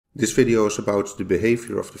This video is about the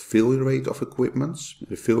behavior of the failure rate of equipment.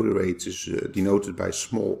 The failure rate is denoted by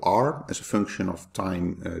small r as a function of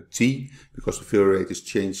time t, because the failure rate is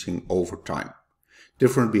changing over time.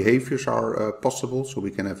 Different behaviors are possible, so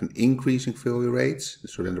we can have an increasing failure rate,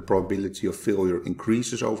 so then the probability of failure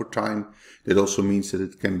increases over time. That also means that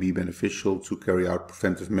it can be beneficial to carry out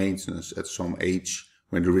preventive maintenance at some age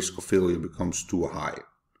when the risk of failure becomes too high.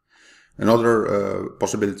 Another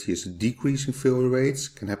possibility is a decreasing failure rate.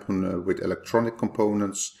 Can happen with electronic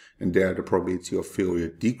components, and there the probability of failure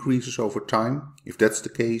decreases over time. If that's the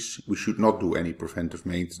case, we should not do any preventive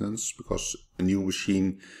maintenance, because a new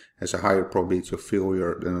machine has a higher probability of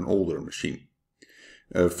failure than an older machine.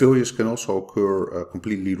 Failures can also occur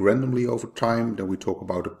completely randomly over time. Then we talk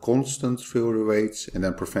about a constant failure rate, and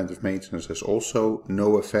then preventive maintenance has also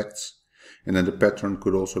no effects. And then the pattern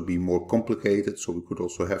could also be more complicated, so we could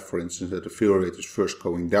also have, for instance, that the failure rate is first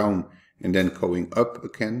going down and then going up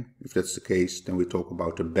again. If that's the case, then we talk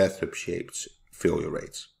about the bathtub-shaped failure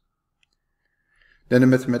rate. Then the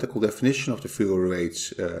mathematical definition of the failure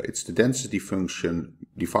rate, it's the density function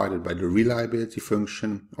divided by the reliability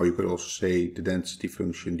function, or you could also say the density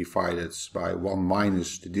function divided by 1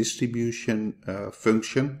 minus the distribution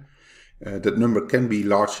function. That number can be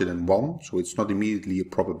larger than 1, so it's not immediately a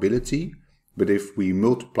probability. But if we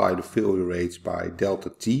multiply the failure rate by delta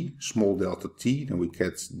t, small delta t, then we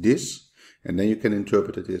get this. And then you can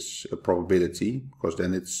interpret it as a probability, because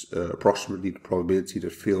then it's approximately the probability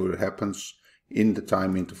that failure happens in the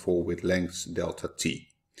time interval with length delta t.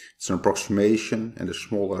 It's an approximation, and the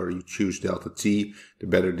smaller you choose delta t, the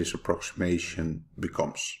better this approximation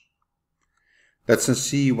becomes. Let's then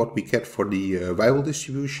see what we get for the Weibull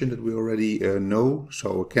distribution that we already know.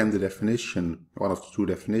 So again, the definition, one of the two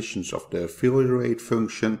definitions of the failure rate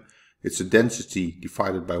function, it's a density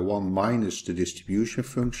divided by 1 minus the distribution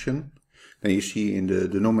function. Then you see in the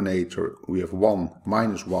denominator we have 1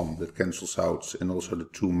 minus 1 that cancels out, and also the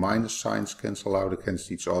two minus signs cancel out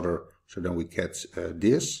against each other. So then we get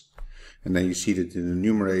this. And then you see that in the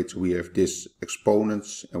numerator we have this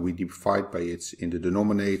exponents, and we divide by it in the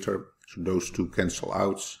denominator. So those two cancel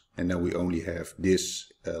out, and then we only have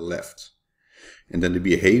this left. And then the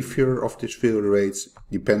behavior of this failure rate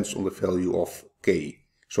depends on the value of k.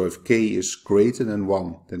 So if k is greater than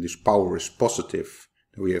 1, then this power is positive.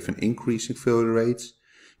 Then we have an increasing failure rate.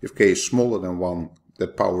 If k is smaller than 1,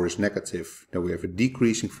 that power is negative. Then we have a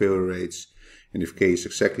decreasing failure rate. And if k is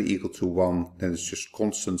exactly equal to 1, then it's just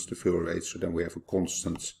constant, the failure rate. So then we have a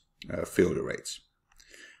constant failure rate.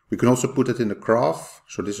 We can also put it in a graph.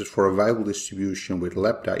 So this is for a Weibull distribution with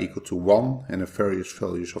lambda equal to 1 and the various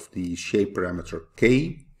values of the shape parameter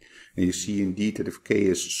k. And you see indeed that if k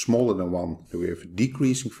is smaller than 1, then we have a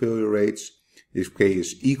decreasing failure rate. If k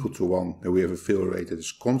is equal to 1, then we have a failure rate that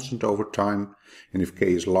is constant over time. And if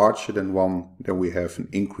k is larger than 1, then we have an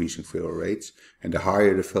increasing failure rate. And the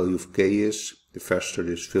higher the value of k is, the faster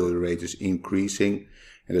this failure rate is increasing.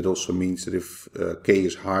 And it also means that if k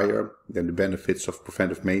is higher, then the benefits of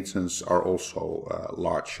preventive maintenance are also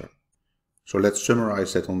larger. So let's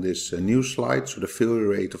summarize that on this new slide. So the failure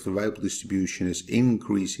rate of the Weibull distribution is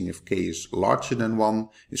increasing if k is larger than 1,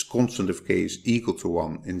 is constant if k is equal to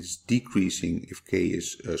 1, and is decreasing if k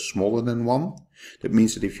is smaller than 1. That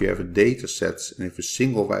means that if you have a data set, and if a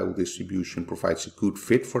single Weibull distribution provides a good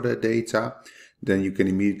fit for that data, then you can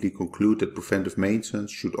immediately conclude that preventive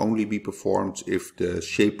maintenance should only be performed if the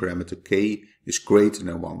shape parameter k is greater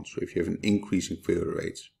than 1, so if you have an increasing failure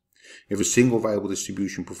rate. If a single Weibull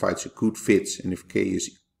distribution provides a good fit, and if k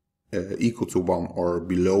is equal to 1 or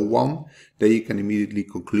below 1, then you can immediately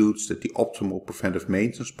conclude that the optimal preventive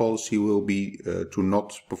maintenance policy will be to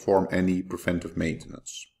not perform any preventive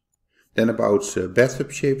maintenance. Then about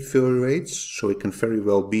bathtub-shaped failure rates. So it can very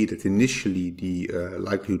well be that initially the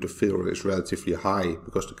likelihood of failure is relatively high,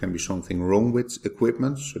 because there can be something wrong with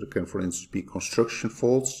equipment. So there can, for instance, be construction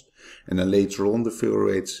faults. And then later on the failure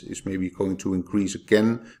rate is maybe going to increase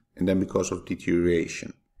again, and then because of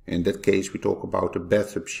deterioration. In that case we talk about a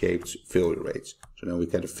bathtub-shaped failure rate. So then we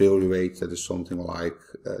get a failure rate that is something like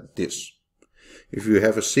this. If you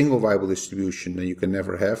have a single Weibull distribution, then you can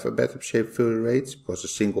never have a bathtub-shaped failure rate, because a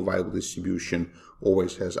single Weibull distribution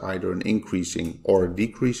always has either an increasing or a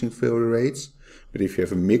decreasing failure rate. But if you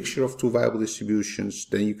have a mixture of two Weibull distributions,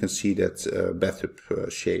 then you can see that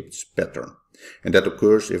bathtub-shaped pattern. And that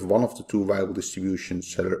occurs if one of the two Weibull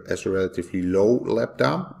distributions has a relatively low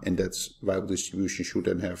lambda, and that Weibull distribution should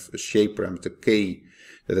then have a shape parameter k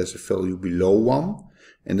that has a value below 1.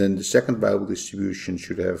 And then the second Weibull distribution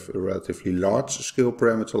should have a relatively large scale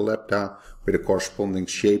parameter lambda with a corresponding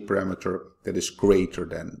shape parameter that is greater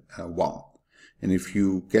than 1. And if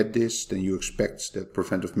you get this, then you expect that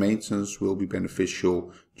preventive maintenance will be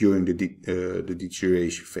beneficial during the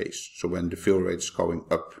deterioration phase. So when the failure rate is going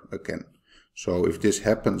up again. So if this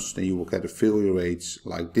happens, then you will get a failure rate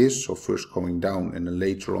like this. So first going down and then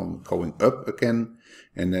later on going up again.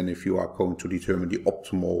 And then if you are going to determine the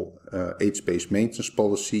optimal age-based maintenance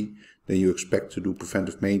policy, then you expect to do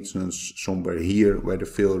preventive maintenance somewhere here where the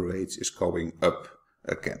failure rate is going up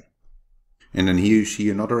again. And then here you see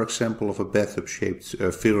another example of a bathtub-shaped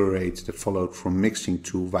failure rate that followed from mixing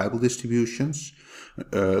two Weibull distributions.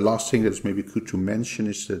 Last thing that is maybe good to mention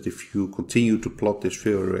is that if you continue to plot this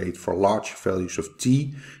failure rate for large values of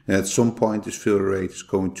t, then at some point this failure rate is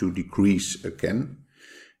going to decrease again.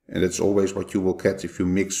 And that's always what you will get if you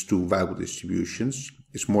mix two Weibull distributions.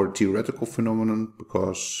 It's more a theoretical phenomenon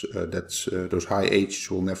because those high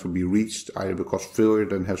ages will never be reached, either because failure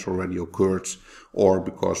then has already occurred or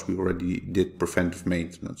because we already did preventive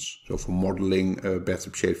maintenance. So for modeling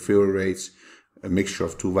bathtub-shaped failure rates, a mixture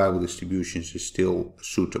of two Weibull distributions is still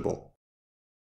suitable.